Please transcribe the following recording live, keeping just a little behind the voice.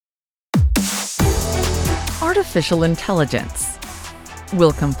artificial intelligence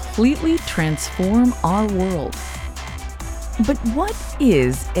will completely transform our world. But what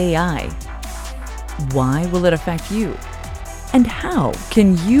is AI? Why will it affect you? And how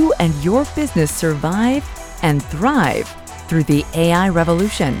can you and your business survive and thrive through the AI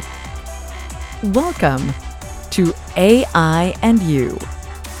revolution? Welcome to AI and You.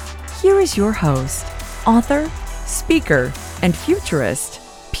 Here is your host, author, speaker, and futurist,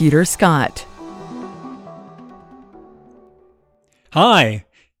 Peter Scott. Hi!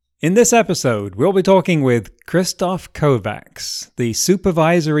 In this episode, we'll be talking with Christoph Kovacs, the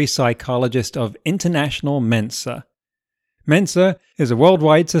supervisory psychologist of International Mensa. Mensa is a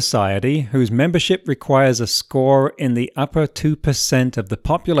worldwide society whose membership requires a score in the upper 2% of the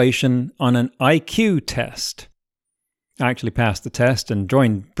population on an IQ test. I actually passed the test and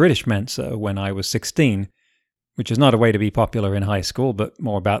joined British Mensa when I was 16, which is not a way to be popular in high school, but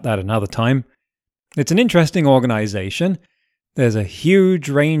more about that another time. It's an interesting organization. There's a huge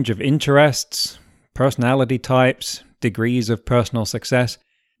range of interests, personality types, degrees of personal success,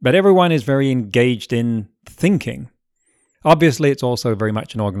 but everyone is very engaged in thinking. Obviously, it's also very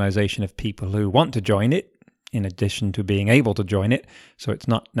much an organization of people who want to join it, in addition to being able to join it, so it's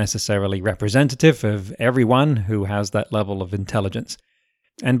not necessarily representative of everyone who has that level of intelligence.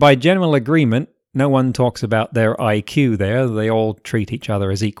 And by general agreement, no one talks about their IQ there, they all treat each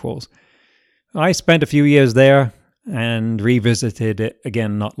other as equals. I spent a few years there, and revisited it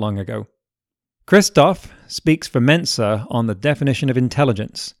again not long ago. Christoph speaks for Mensa on the definition of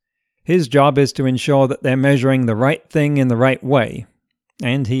intelligence. His job is to ensure that they're measuring the right thing in the right way,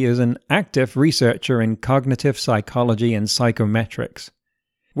 and he is an active researcher in cognitive psychology and psychometrics.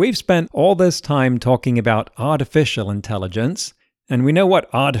 We've spent all this time talking about artificial intelligence, and we know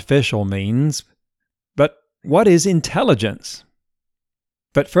what artificial means, but what is intelligence?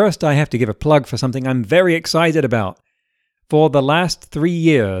 But first, I have to give a plug for something I'm very excited about. For the last 3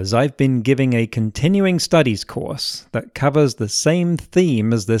 years, I've been giving a continuing studies course that covers the same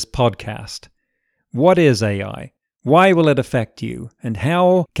theme as this podcast. What is AI? Why will it affect you? And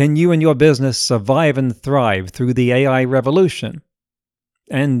how can you and your business survive and thrive through the AI revolution?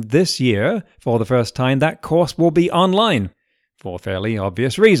 And this year, for the first time, that course will be online, for fairly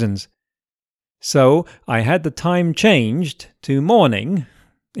obvious reasons. So I had the time changed to morning,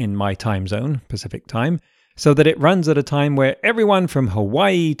 in my time zone, Pacific time, so that it runs at a time where everyone from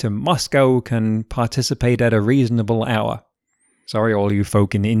Hawaii to Moscow can participate at a reasonable hour. Sorry, all you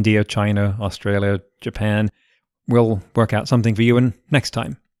folk in India, China, Australia, Japan. We'll work out something for you next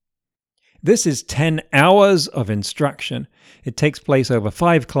time. This is 10 hours of instruction. It takes place over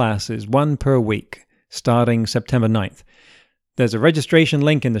 5 classes, 1 per week, starting September 9th. There's a registration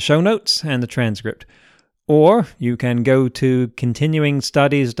link in the show notes and the transcript. Or you can go to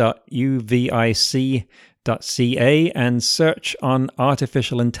continuingstudies.uvic.ca and search on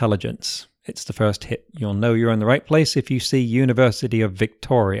artificial intelligence. It's the first hit. You'll know you're in the right place if you see University of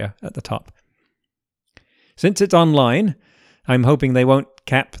Victoria at the top. Since it's online, I'm hoping they won't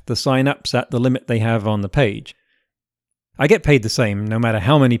cap the sign-ups at the limit they have on the page. I get paid the same no matter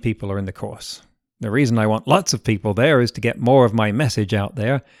how many people are in the course. The reason I want lots of people there is to get more of my message out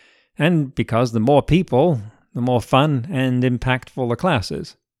there, and because the more people, the more fun and impactful the class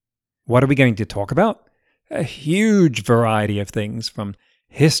is. What are we going to talk about? A huge variety of things, from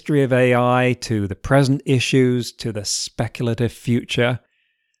history of AI to the present issues to the speculative future,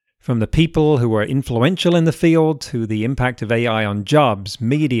 from the people who are influential in the field to the impact of AI on jobs,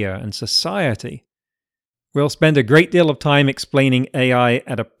 media, and society. We'll spend a great deal of time explaining AI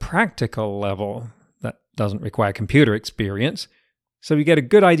at a practical level that doesn't require computer experience, so you get a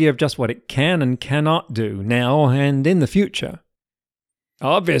good idea of just what it can and cannot do now and in the future.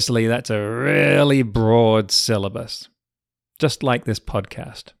 Obviously, that's a really broad syllabus, just like this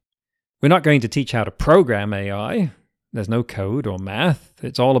podcast. We're not going to teach how to program AI. There's no code or math.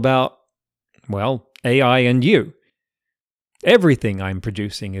 It's all about, well, AI and you. Everything I'm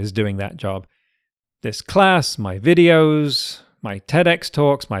producing is doing that job. This class, my videos, my TEDx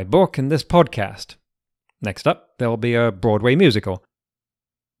talks, my book, and this podcast. Next up, there'll be a Broadway musical.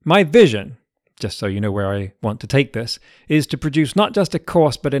 My vision, just so you know where I want to take this, is to produce not just a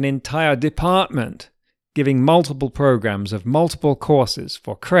course but an entire department, giving multiple programs of multiple courses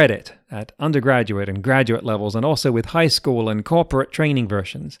for credit at undergraduate and graduate levels, and also with high school and corporate training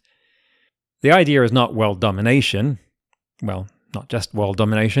versions. The idea is not world domination, well, not just world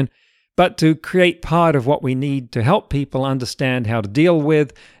domination, but to create part of what we need to help people understand how to deal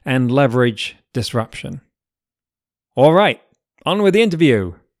with and leverage disruption. All right, on with the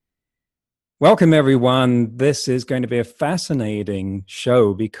interview. Welcome, everyone. This is going to be a fascinating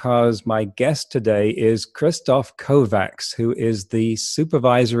show because my guest today is Krzysztof Kovacs, who is the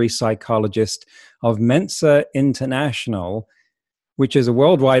supervisory psychologist of Mensa International, which is a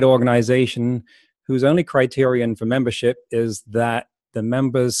worldwide organization whose only criterion for membership is that the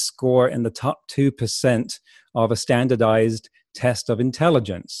members score in the top 2% of a standardized test of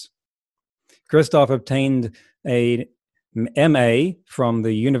intelligence. Krzysztof obtained a MA from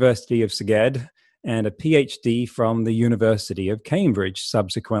the University of Szeged and a PhD from the University of Cambridge.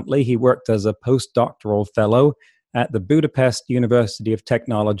 Subsequently, he worked as a postdoctoral fellow at the Budapest University of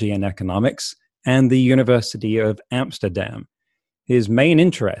Technology and Economics and the University of Amsterdam. His main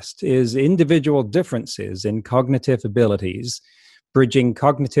interest is individual differences in cognitive abilities, bridging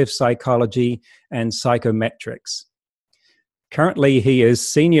cognitive psychology and psychometrics. Currently, he is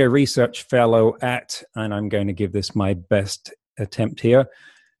Senior Research Fellow at, and I'm going to give this my best attempt here,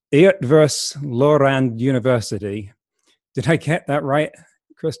 Eötvös Loránd University. Did I get that right,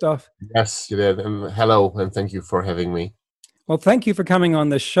 Krzysztof? Yes, you did. And hello, and thank you for having me. Well, thank you for coming on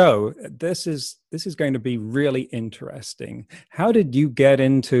the show. This is going to be really interesting. How did you get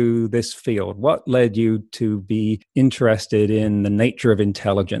into this field? What led you to be interested in the nature of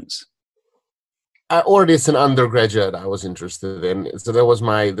intelligence? Already as an undergraduate, I was interested in. So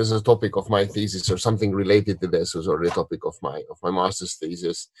this is a topic of my thesis, or something related to this was already a topic of my master's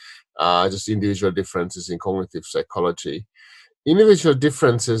thesis. Just individual differences in cognitive psychology. Individual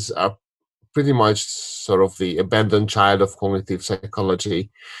differences are pretty much sort of the abandoned child of cognitive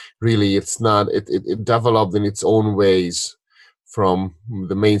psychology. Really, it's not. It developed in its own ways from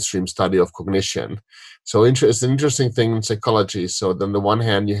the mainstream study of cognition. So it's an interesting thing in psychology. So on the one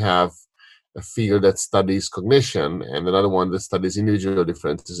hand, you have a field that studies cognition and another one that studies individual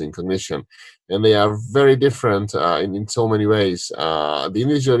differences in cognition. And they are very different in so many ways. The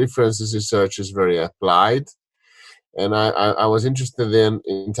individual differences research is very applied. And I was interested in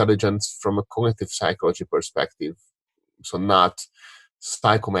intelligence from a cognitive psychology perspective. So not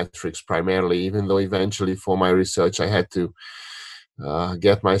psychometrics primarily, even though eventually for my research I had to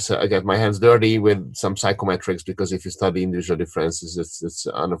get my hands dirty with some psychometrics, because if you study individual differences, it's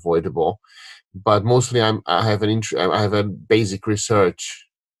unavoidable. But mostly, I have a basic research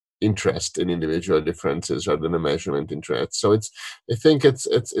interest in individual differences rather than a measurement interest. So I think it's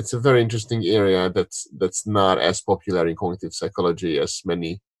a very interesting area that's not as popular in cognitive psychology as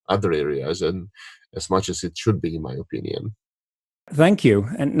many other areas, and as much as it should be, in my opinion. Thank you.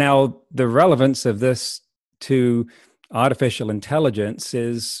 And now the relevance of this to artificial intelligence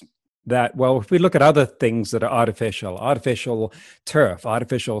is that, well, if we look at other things that are artificial turf,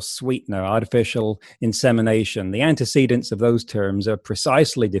 artificial sweetener, artificial insemination, the antecedents of those terms are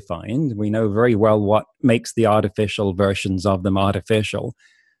precisely defined. We know very well what makes the artificial versions of them artificial.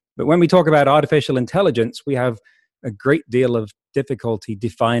 But when we talk about artificial intelligence, we have a great deal of difficulty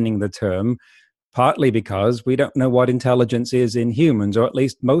defining the term, partly because we don't know what intelligence is in humans, or at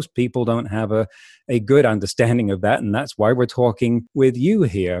least most people don't have a good understanding of that. And that's why we're talking with you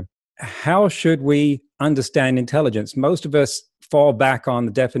here. How should we understand intelligence? Most of us fall back on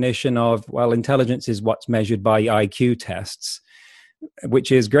the definition of, well, intelligence is what's measured by IQ tests,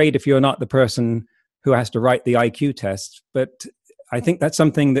 which is great if you're not the person who has to write the IQ tests. But I think that's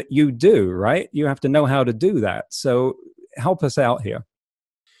something that you do, right? You have to know how to do that. So help us out here.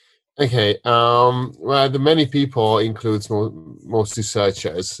 Okay. Well, the many people includes most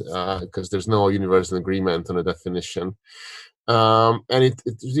researchers, because there's no universal agreement on a definition. And it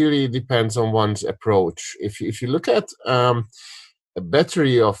really depends on one's approach. If you look at a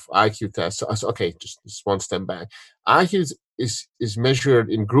battery of IQ tests, okay, just one step back. IQ is measured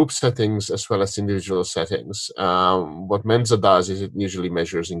in group settings as well as individual settings. What Mensa does is it usually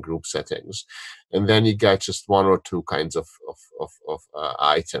measures in group settings, and then you get just one or two kinds of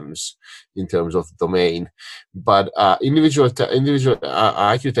items in terms of domain. But individual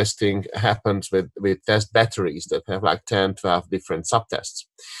IQ testing happens with test batteries that have like 10, 12 different subtests.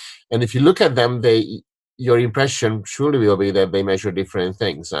 And if you look at them, your impression surely will be that they measure different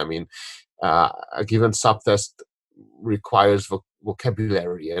things. I mean, a given subtest requires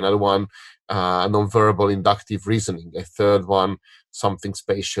vocabulary, another one nonverbal inductive reasoning, a third one something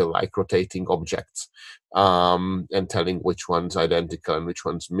spatial like rotating objects, and telling which one's identical and which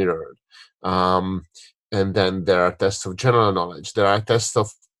one's mirrored. And then there are tests of general knowledge. There are tests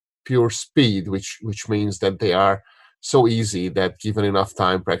of pure speed, which means that they are so easy that given enough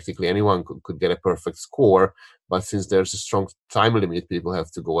time, practically anyone could get a perfect score. But since there's a strong time limit, people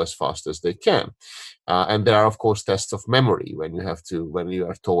have to go as fast as they can. And there are, of course, tests of memory when you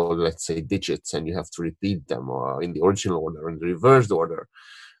are told, let's say, digits, and you have to repeat them or in the original order or in the reversed order.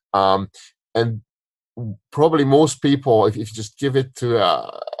 and probably most people, if you just give it to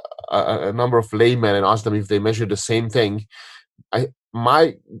a number of laymen and ask them if they measure the same thing,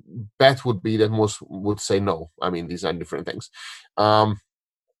 my bet would be that most would say no. I mean, these are different things.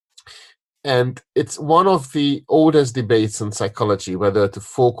 And it's one of the oldest debates in psychology whether to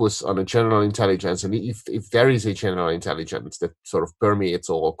focus on a general intelligence, and if there is a general intelligence that sort of permeates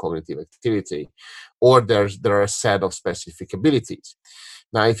all cognitive activity, or there are a set of specific abilities.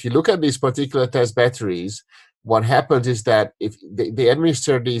 Now, if you look at these particular test batteries, what happens is that if they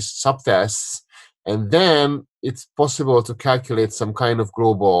administer these subtests, and then it's possible to calculate some kind of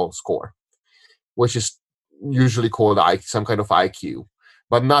global score, which is usually called some kind of IQ,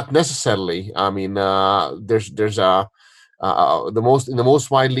 but not necessarily. I mean, there's a the most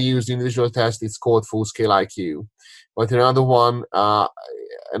widely used individual test, it's called full-scale IQ. But another one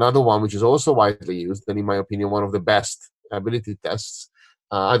which is also widely used, and in my opinion one of the best ability tests.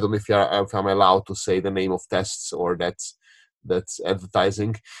 I don't know if I'm allowed to say the name of tests, or that's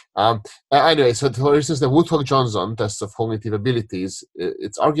advertising. Anyway, so for instance, the Woodcock-Johnson test of cognitive abilities,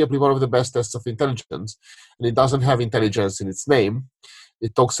 it's arguably one of the best tests of intelligence, and it doesn't have intelligence in its name.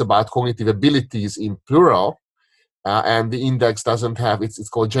 It talks about cognitive abilities in plural, and the index doesn't have, it's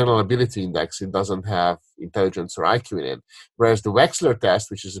called General Ability Index. It doesn't have intelligence or IQ in it. Whereas the Wechsler test,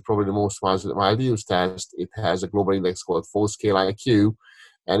 which is probably the most widely used test, it has a global index called full-scale IQ,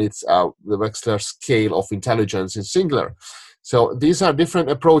 and it's the Wechsler scale of intelligence in singular. So these are different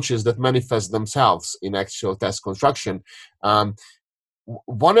approaches that manifest themselves in actual test construction.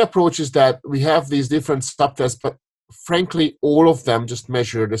 One approach is that we have these different subtests, but frankly, all of them just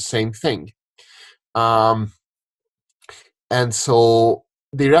measure the same thing. And so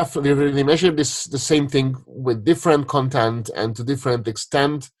they measure the same thing with different content and to different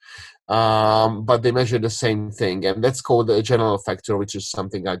extent, but they measure the same thing, and that's called a general factor, which is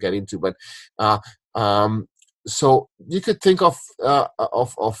something I'll get into. But so you could think of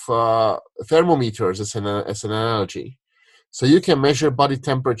thermometers as an analogy. So you can measure body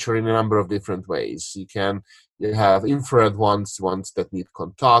temperature in a number of different ways. You have infrared ones that need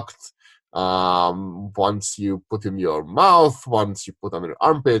contact. Once you put in your mouth, once you put on your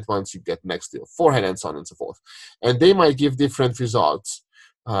armpit, once you get next to your forehead, and so on and so forth. And they might give different results.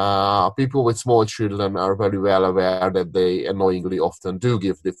 People with small children are very well aware that they annoyingly often do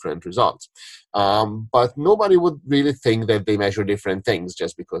give different results. But nobody would really think that they measure different things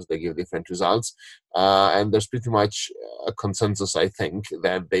just because they give different results. And there's pretty much a consensus, I think,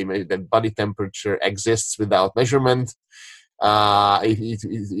 that that body temperature exists without measurement.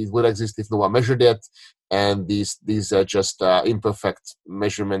 It would exist if no one measured it, and these are just imperfect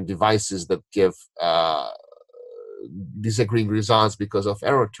measurement devices that give disagreeing results because of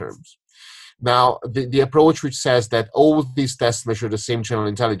error terms. Now, the approach which says that all these tests measure the same general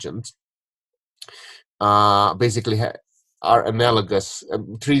intelligence basically are analogous,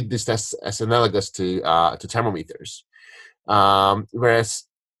 treat these tests as analogous to thermometers, whereas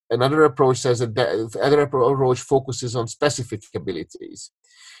another approach says that the other approach focuses on specific abilities,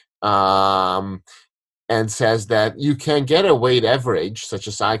 and says that you can get a weighted average, such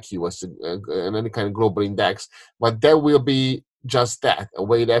as IQ, and any kind of global index, but that will be just that, a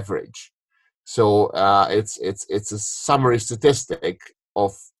weighted average. So it's a summary statistic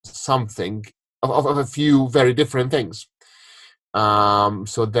of something, of a few very different things.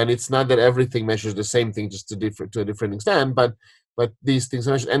 So then it's not that everything measures the same thing, just to a different extent, but these things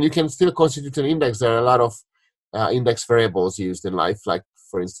are measured, and you can still constitute an index. There are a lot of index variables used in life, like,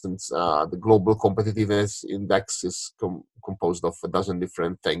 for instance, the Global Competitiveness Index is composed of a dozen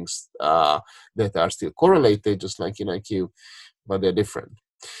different things that are still correlated, just like in IQ, but they're different.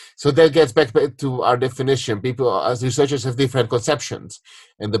 So that gets back to our definition. People, as researchers, have different conceptions,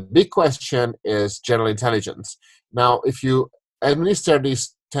 and the big question is general intelligence. Now, if you administer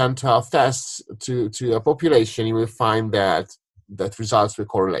these 10, 12 tests to a population, you will find that results will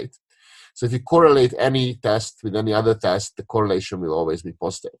correlate. So if you correlate any test with any other test, the correlation will always be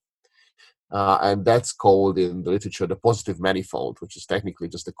positive. And that's called in the literature the positive manifold, which is technically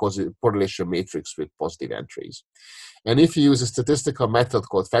just a correlation matrix with positive entries. And if you use a statistical method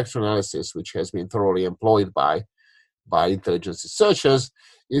called factor analysis, which has been thoroughly employed by intelligence researchers,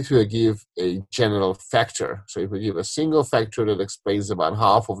 it will give a general factor. So it will give a single factor that explains about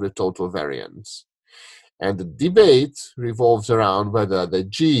half of the total variance. And the debate revolves around whether the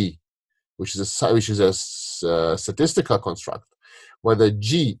G, which is a statistical construct, whether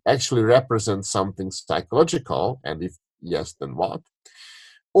G actually represents something psychological, and if yes, then what?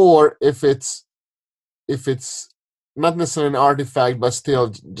 Or if it's not necessarily an artifact, but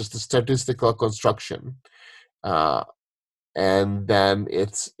still just a statistical construction. and then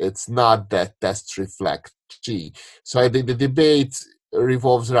it's not that tests reflect G. So I think the debate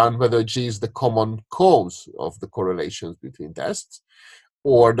revolves around whether G is the common cause of the correlations between tests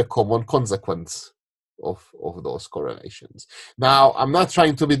or the common consequence of those correlations. Now, I'm not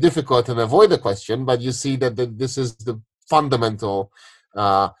trying to be difficult and avoid the question, but you see that this is the fundamental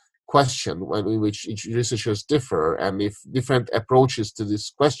question in which each researchers differ, and if different approaches to this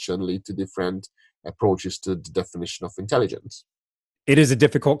question lead to different approaches to the definition of intelligence. It is a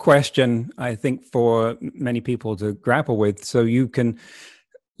difficult question, I think, for many people to grapple with. So you can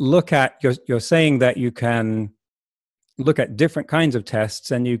look at, you're saying that you can look at different kinds of tests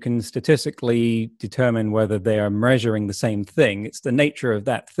and you can statistically determine whether they are measuring the same thing. It's the nature of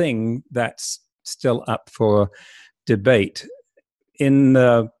that thing that's still up for debate. In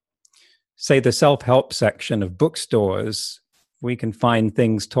the, say, the self-help section of bookstores, we can find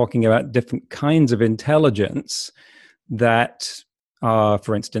things talking about different kinds of intelligence that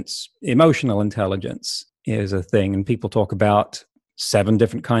for instance, emotional intelligence is a thing, and people talk about 7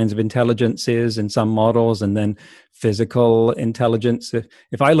 different kinds of intelligences in some models, and then physical intelligence.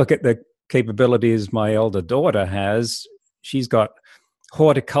 If I look at the capabilities my elder daughter has, she's got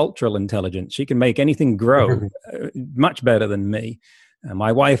horticultural intelligence. She can make anything grow much better than me.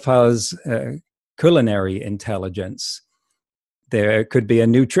 My wife has culinary intelligence. There could be a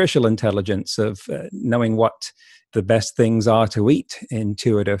nutritional intelligence of knowing what the best things are to eat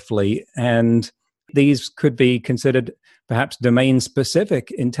intuitively. And these could be considered perhaps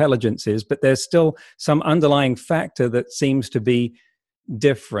domain-specific intelligences, but there's still some underlying factor that seems to be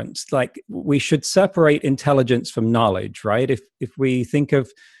different. Like, we should separate intelligence from knowledge, right? If we think of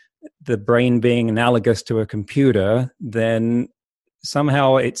the brain being analogous to a computer, then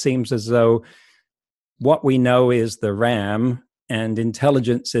somehow it seems as though what we know is the RAM, and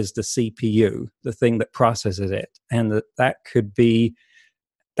intelligence is the CPU, the thing that processes it. And that could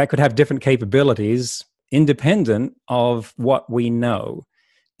have different capabilities independent of what we know.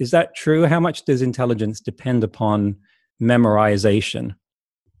 Is that true? How much does intelligence depend upon memorization?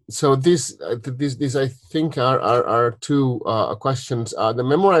 So these I think are 2 questions. The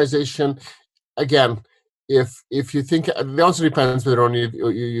memorization, again, if you think, it also depends whether or not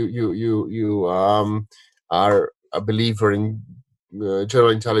you are a believer in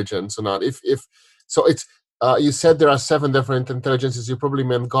general intelligence or not. If so, it's you said there are 7 different intelligences. You probably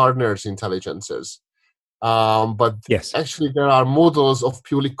meant Gardner's intelligences, but yes, actually there are models of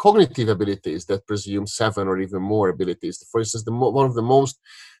purely cognitive abilities that presume 7 or even more abilities. For instance, one of the most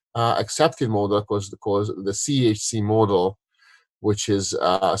accepted model was the CHC model, which is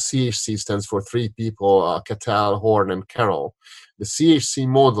CHC stands for 3 people: Cattell, Horn, and Carroll. The CHC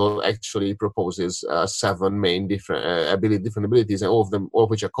model actually proposes 7 main different abilities, and all of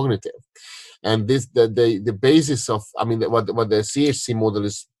which are cognitive. And this the basis of, I mean, what the CHC model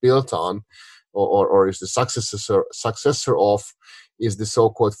is built on, or is the successor of, is the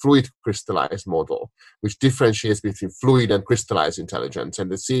so-called fluid crystallized model, which differentiates between fluid and crystallized intelligence.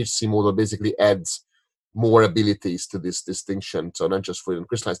 And the CHC model basically adds more abilities to this distinction, so not just fluid and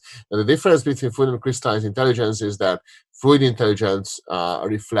crystallized. Now, the difference between fluid and crystallized intelligence is that fluid intelligence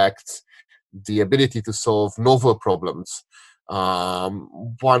reflects the ability to solve novel problems,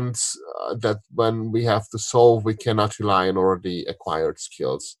 ones that when we have to solve, we cannot rely on already acquired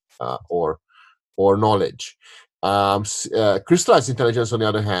skills or knowledge. Crystallized intelligence, on the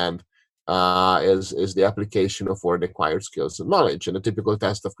other hand, is the application of already acquired skills and knowledge. And a typical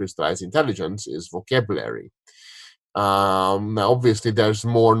test of crystallized intelligence is vocabulary. Now, obviously, there's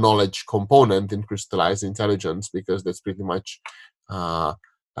more knowledge component in crystallized intelligence, because that's pretty much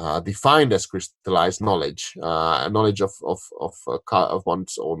defined as crystallized knowledge, knowledge of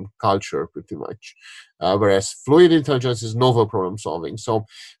one's own culture, pretty much. Whereas fluid intelligence is novel problem solving. So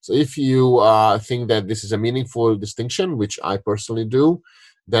if you think that this is a meaningful distinction, which I personally do,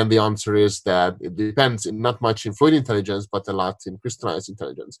 then the answer is that it depends not much in fluid intelligence, but a lot in crystallized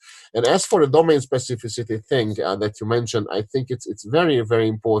intelligence. And as for the domain specificity thing that you mentioned, I think it's very, very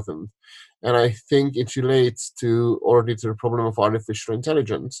important. And I think it relates already to the problem of artificial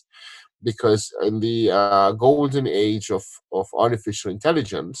intelligence, because in the golden age of artificial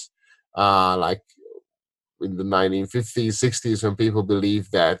intelligence, like in the 1950s, 60s, when people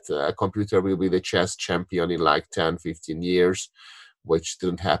believed that a computer will be the chess champion in like 10, 15 years, which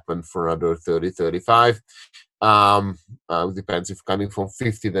didn't happen for another 30, 35. Depends if coming from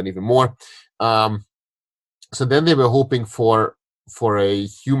 50, then even more. So then they were hoping for a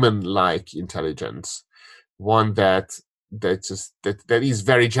human-like intelligence, one that is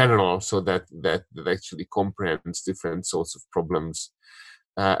very general, so that actually comprehends different sorts of problems.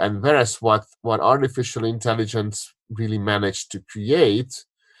 And whereas what artificial intelligence really managed to create,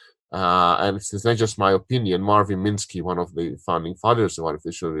 and it's not just my opinion. Marvin Minsky, one of the founding fathers of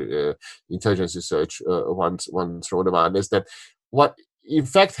artificial intelligence research, once wrote about this, that what in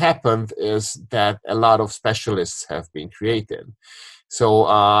fact happened is that a lot of specialists have been created. So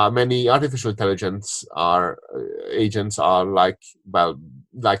many artificial intelligence agents are like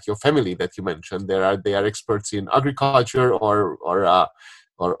your family that you mentioned. They are experts in agriculture or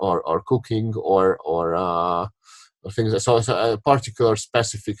cooking or things. So it's a particular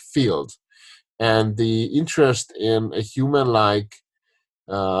specific field, and the interest in a human-like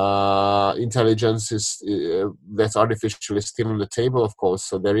intelligence that's artificial is still on the table, of course.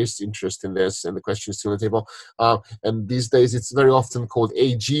 So there is interest in this, and the question is still on the table. And these days, it's very often called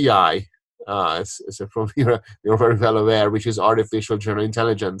AGI. It's probably you're very well aware, which is artificial general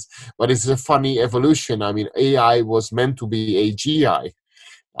intelligence. But it's a funny evolution. I mean, AI was meant to be AGI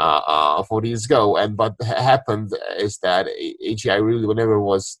 40 years ago, and what happened is that AGI really never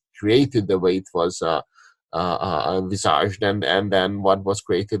was created the way it was envisaged, and then what was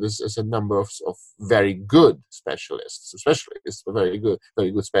created is a number of very good specialists, very good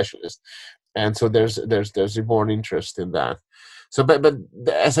specialists, and so there's reborn interest in that. So, but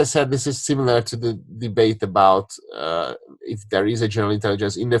as I said, this is similar to the debate about if there is a general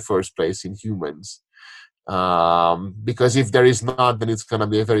intelligence in the first place in humans. Because if there is not, then it's going to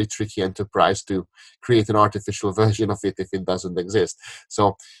be a very tricky enterprise to create an artificial version of it if it doesn't exist.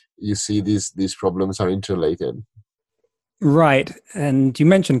 So you see these problems are interrelated. Right. And you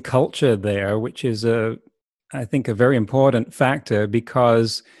mentioned culture there, which is I think a very important factor,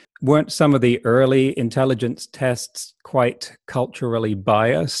 because weren't some of the early intelligence tests quite culturally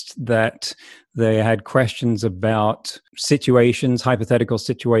biased, that they had questions about situations, hypothetical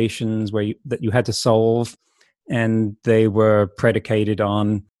situations that you had to solve, and they were predicated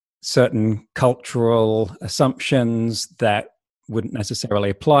on certain cultural assumptions that wouldn't necessarily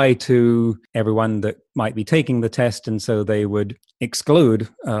apply to everyone that might be taking the test, and so they would exclude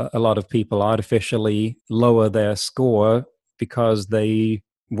a lot of people, artificially lower their score because they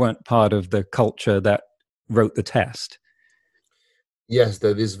weren't part of the culture that wrote the test. Yes,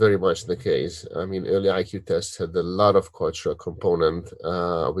 that is very much the case. I mean, early IQ tests had a lot of cultural component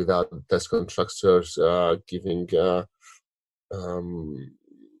without test constructors giving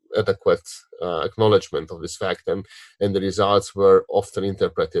adequate acknowledgement of this fact, and the results were often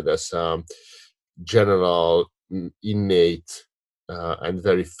interpreted as general, innate, and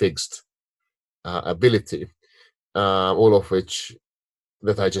very fixed ability, all of which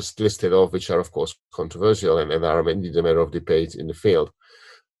that I just listed, all of which are of course controversial and are indeed a matter of debate in the field.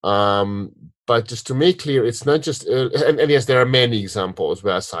 But just to make clear, it's not just, and yes, there are many examples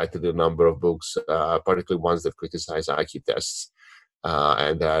where I cited a number of books, particularly ones that criticize IQ tests.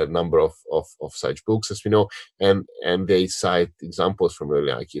 And there are a number of such books, as we know, and they cite examples from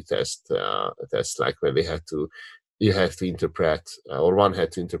early IQ tests, like when you have to interpret, or one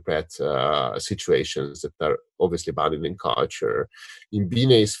had to interpret situations that are obviously bounded in culture. In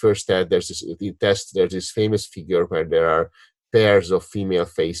Binet's first test, there's this famous figure where there are pairs of female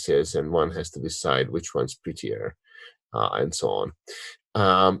faces, and one has to decide which one's prettier, and so on.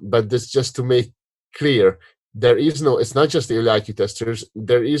 But this, just to make clear, it's not just the early IQ testers,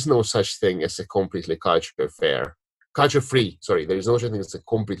 there is no such thing as a completely culture-free, there is no such thing as a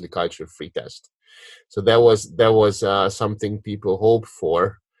completely culture-free test. So that was something people hoped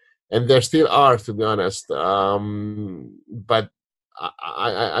for, and there still are, to be honest. But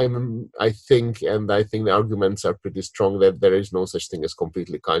I think the arguments are pretty strong that there is no such thing as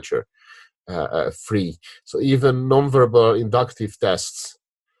completely culture free. So even nonverbal inductive tests,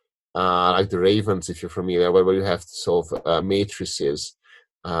 like the Ravens, if you're familiar, where you have to solve matrices,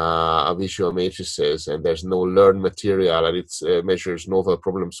 visual matrices, and there's no learned material, and it measures novel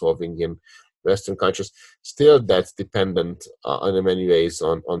problem solving in Western cultures. Still, that's dependent in many ways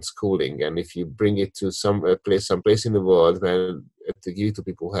on schooling. And if you bring it to some place in the world where to give to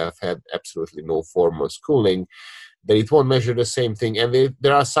people who have had absolutely no formal schooling, then it won't measure the same thing. And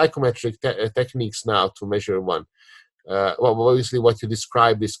there are psychometric techniques now to measure one. Well, obviously, what you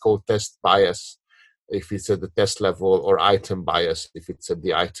described is called test bias, if it's at the test level, or item bias, if it's at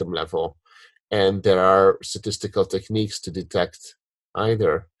the item level. And there are statistical techniques to detect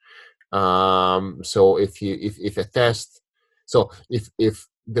either. So if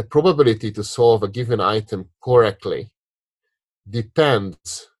the probability to solve a given item correctly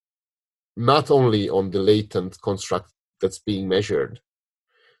depends not only on the latent construct that's being measured,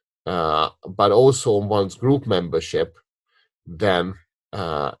 but also on one's group membership, then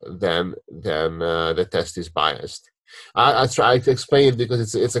the test is biased. I try to explain it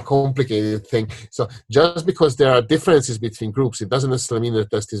because it's a complicated thing. So just because there are differences between groups, it doesn't necessarily mean that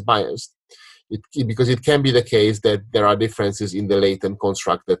the test is biased. Because it can be the case that there are differences in the latent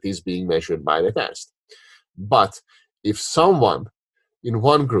construct that is being measured by the test. But if someone in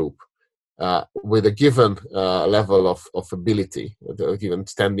one group with a given level of ability, given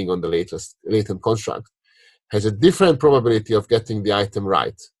standing on the latent construct, has a different probability of getting the item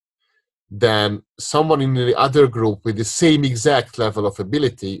right than someone in the other group with the same exact level of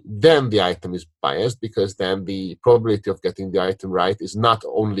ability, then the item is biased, because then the probability of getting the item right is not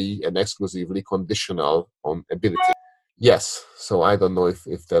only and exclusively conditional on ability. Yes, so I don't know if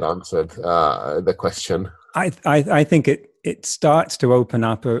that answered the question. I think it starts to open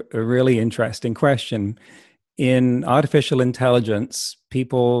up a really interesting question. In artificial intelligence,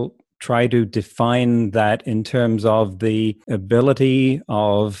 people try to define that in terms of the ability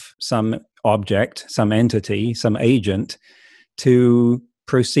of some object, some entity, some agent to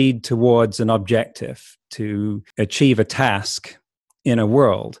proceed towards an objective, to achieve a task in a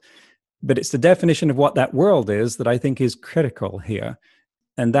world. But it's the definition of what that world is that I think is critical here.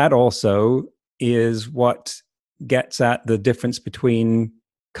 And that also is what gets at the difference between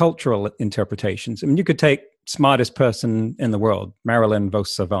cultural interpretations. I mean, you could take smartest person in the world, Marilyn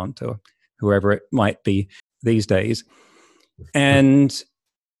Vos Savant, or whoever it might be these days. And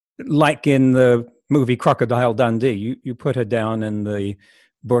like in the movie Crocodile Dundee, you put her down in the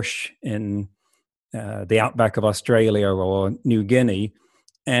bush in the outback of Australia or New Guinea,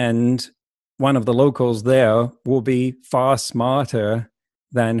 and one of the locals there will be far smarter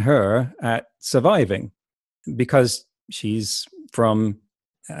than her at surviving, because she's from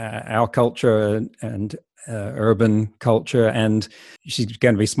our culture and urban culture, and she's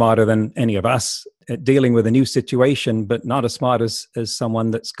going to be smarter than any of us at dealing with a new situation, but not as smart as someone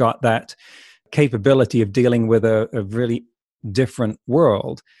that's got that capability of dealing with a really different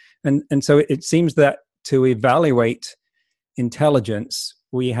world. And so it seems that to evaluate intelligence,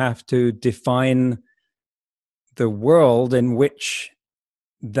 we have to define the world in which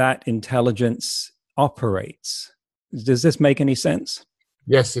that intelligence operates. Does this make any sense?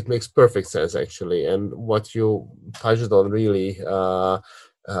 Yes, it makes perfect sense, actually. And what you touched on really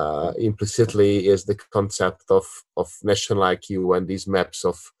implicitly is the concept of national IQ and these maps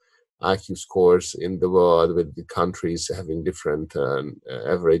of IQ scores in the world, with the countries having different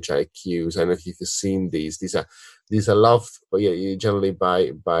average IQs. And if you've seen these are loved generally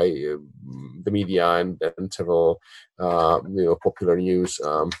by the media and several popular news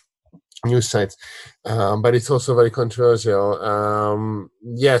sites, but it's also very controversial.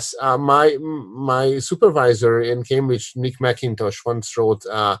 Yes, my supervisor in Cambridge, Nick McIntosh, once wrote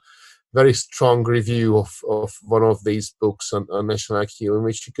a very strong review of one of these books on national IQ, in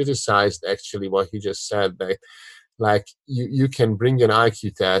which he criticized actually what he just said, that like you can bring an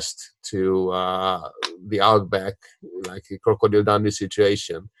IQ test to the outback, like a Crocodile Dundee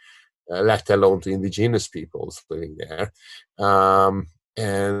situation, let alone to indigenous peoples living there.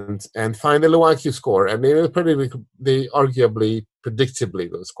 And find a low IQ score, and they arguably,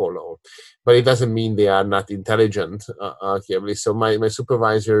 predictably will score low, but it doesn't mean they are not intelligent, arguably. So my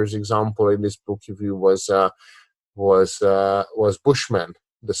supervisor's example in this book review was Bushman,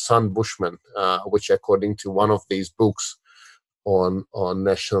 the son Bushman, which according to one of these books on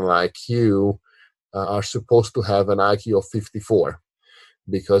national IQ are supposed to have an IQ of 54,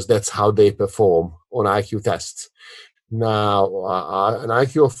 because that's how they perform on IQ tests. Now, an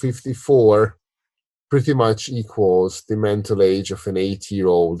IQ of 54 pretty much equals the mental age of an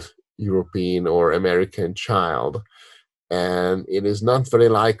 8-year-old European or American child. And it is not very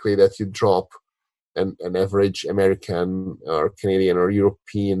likely that you drop an average American or Canadian or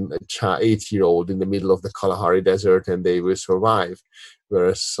European 8-year-old in the middle of the Kalahari Desert and they will survive,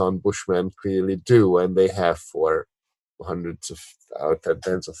 whereas some Bushmen clearly do, and they have for hundreds of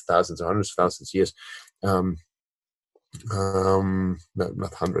tens of thousands or hundreds of thousands of years. No,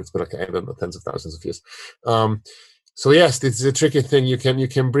 not hundreds, but okay, I don't know, tens of thousands of years. So yes, this is a tricky thing. You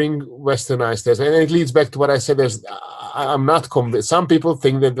can bring westernized tests, and it leads back to what I said. I'm not convinced. Some people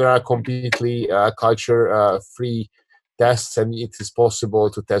think that there are completely culture free tests, and it is possible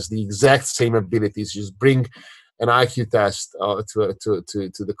to test the exact same abilities. Just bring an IQ test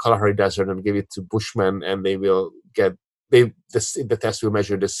to the Kalahari Desert and give it to Bushmen, and they will get the test will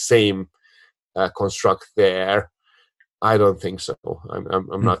measure the same construct there. I don't think so.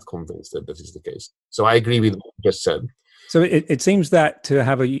 I'm not convinced that is the case. So I agree with what you just said. So it seems that to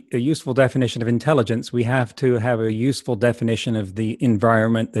have a useful definition of intelligence, we have to have a useful definition of the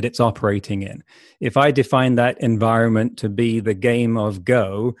environment that it's operating in. If I define that environment to be the game of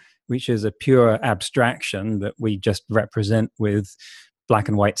Go, which is a pure abstraction that we just represent with black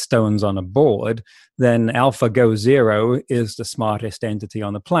and white stones on a board, then AlphaGo Zero is the smartest entity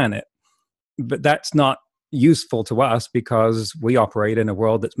on the planet. But that's not useful to us because we operate in a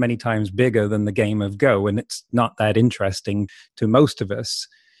world that's many times bigger than the game of Go, and it's not that interesting to most of us.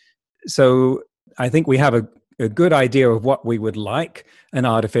 So I think we have a good idea of what we would like an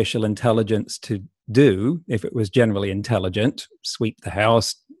artificial intelligence to do if it was generally intelligent: sweep the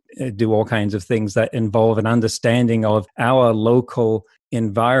house, do all kinds of things that involve an understanding of our local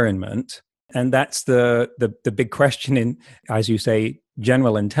environment. And that's the big question in, as you say,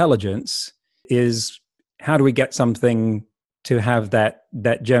 general intelligence is, how do we get something to have that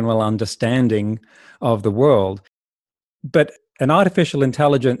general understanding of the world? But an artificial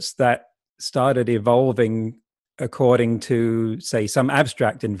intelligence that started evolving according to, say, some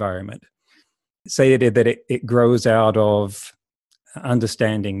abstract environment, say that it grows out of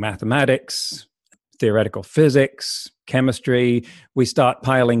understanding mathematics, theoretical physics, chemistry. We start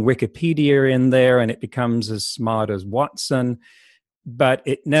piling Wikipedia in there and it becomes as smart as Watson. But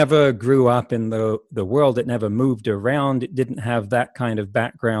it never grew up in the world. It never moved around. It didn't have that kind of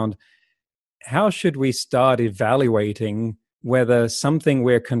background. How should we start evaluating whether something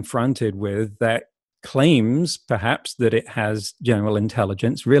we're confronted with that claims perhaps that it has general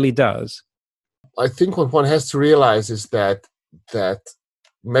intelligence really does? I think what one has to realize is that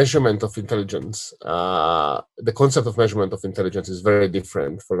measurement of intelligence, the concept of measurement of intelligence is very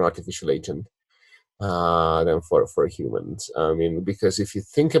different for an artificial agent than for humans. I mean, because if you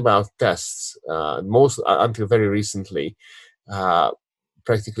think about tests, until very recently,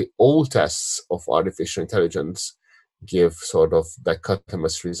 practically all tests of artificial intelligence give sort of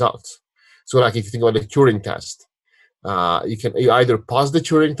dichotomous results. So, like if you think about the Turing test, you either pass the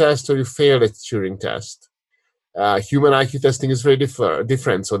Turing test or you fail the Turing test. Human IQ testing is very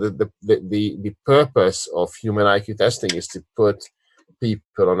different. So the purpose of human IQ testing is to put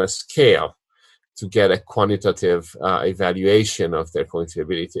people on a scale to get a quantitative evaluation of their cognitive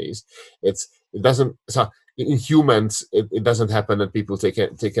abilities. In humans, it doesn't happen that people take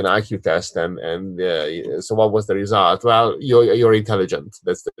an IQ test and so what was the result? Well, you're intelligent.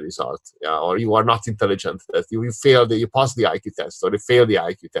 That's the result. Or you are not intelligent. That you pass the IQ test or you fail the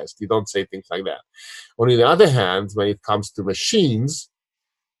IQ test. You don't say things like that. On the other hand, when it comes to machines,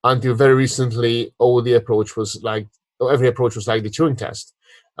 until very recently, every approach was like the Turing test.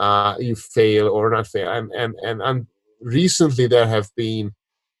 You fail or not fail, and recently there have been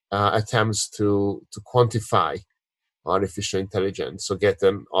attempts to quantify artificial intelligence, so get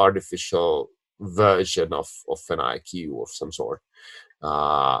an artificial version of an IQ of some sort.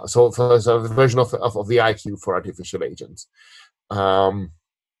 So a version of the IQ for artificial agents.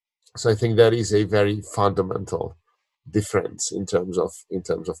 So I think that is a very fundamental difference in terms of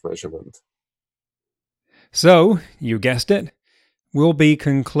measurement. So you guessed it. We'll be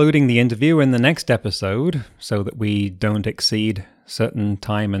concluding the interview in the next episode so that we don't exceed certain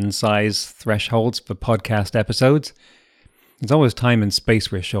time and size thresholds for podcast episodes. It's always time and space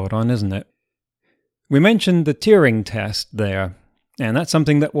we're short on, isn't it? We mentioned the Turing test there, and that's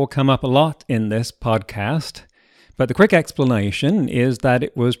something that will come up a lot in this podcast. But the quick explanation is that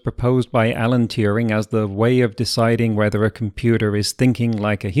it was proposed by Alan Turing as the way of deciding whether a computer is thinking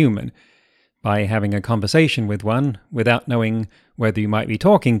like a human, by having a conversation with one without knowing whether you might be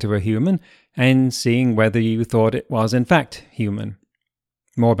talking to a human and seeing whether you thought it was in fact human.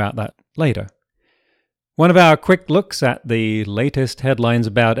 More about that later. One of our quick looks at the latest headlines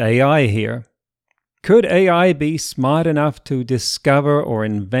about AI here. Could AI be smart enough to discover or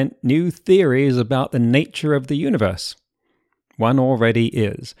invent new theories about the nature of the universe? One already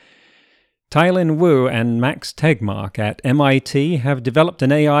is. Tайлin Wu and Max Tegmark at MIT have developed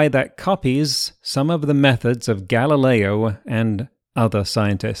an AI that copies some of the methods of Galileo and other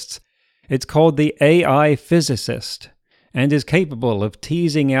scientists. It's called the AI Physicist and is capable of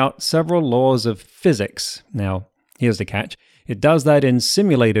teasing out several laws of physics. Now, here's the catch. It does that in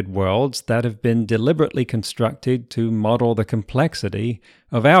simulated worlds that have been deliberately constructed to model the complexity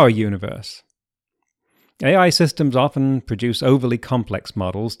of our universe. AI systems often produce overly complex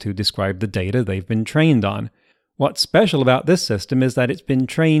models to describe the data they've been trained on. What's special about this system is that it's been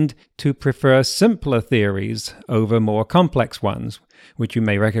trained to prefer simpler theories over more complex ones, which you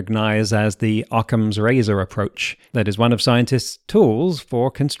may recognize as the Occam's razor approach. That is one of scientists' tools for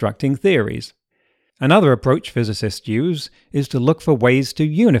constructing theories. Another approach physicists use is to look for ways to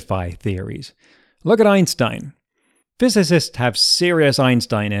unify theories. Look at Einstein. Physicists have serious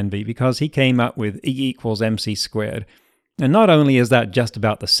Einstein envy because he came up with E = mc squared. And not only is that just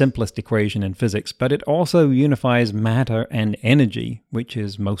about the simplest equation in physics, but it also unifies matter and energy, which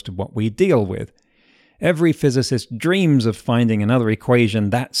is most of what we deal with. Every physicist dreams of finding another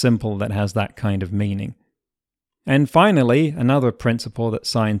equation that simple that has that kind of meaning. And finally, another principle that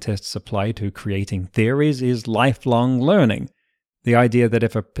scientists apply to creating theories is lifelong learning. The idea that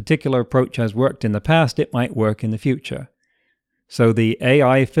if a particular approach has worked in the past, it might work in the future. So the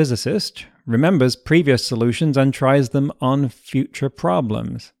AI physicist remembers previous solutions and tries them on future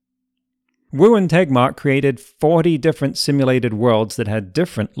problems. Wu and Tegmark created 40 different simulated worlds that had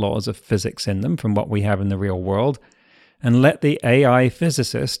different laws of physics in them from what we have in the real world, and let the AI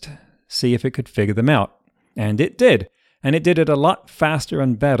physicist see if it could figure them out. And it did. And it did it a lot faster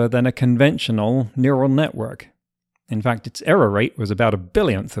and better than a conventional neural network. In fact, its error rate was about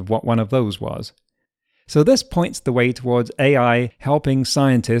 1/1000th of what one of those was. So this points the way towards AI helping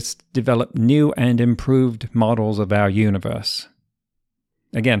scientists develop new and improved models of our universe.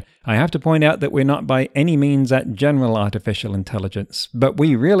 Again, I have to point out that we're not by any means at general artificial intelligence, but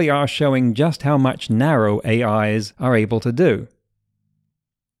we really are showing just how much narrow AIs are able to do.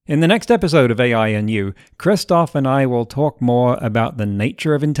 In the next episode of AI and You, Christoph and I will talk more about the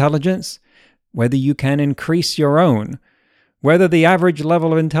nature of intelligence, whether you can increase your own, whether the average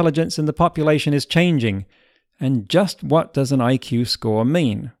level of intelligence in the population is changing, and just what does an IQ score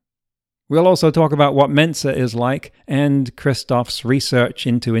mean. We'll also talk about what Mensa is like and Christoph's research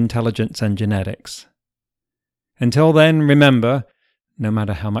into intelligence and genetics. Until then, remember, no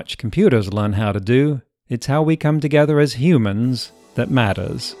matter how much computers learn how to do, it's how we come together as humans that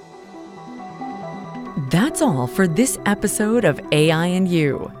matters. That's all for this episode of AI and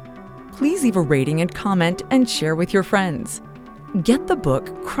You. Please leave a rating and comment and share with your friends. Get the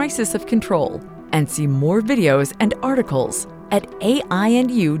book Crisis of Control and see more videos and articles at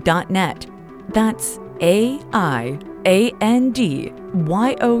aiandyou.net. That's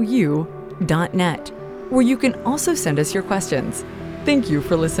aiandyou.net, where you can also send us your questions. Thank you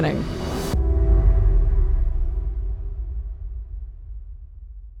for listening.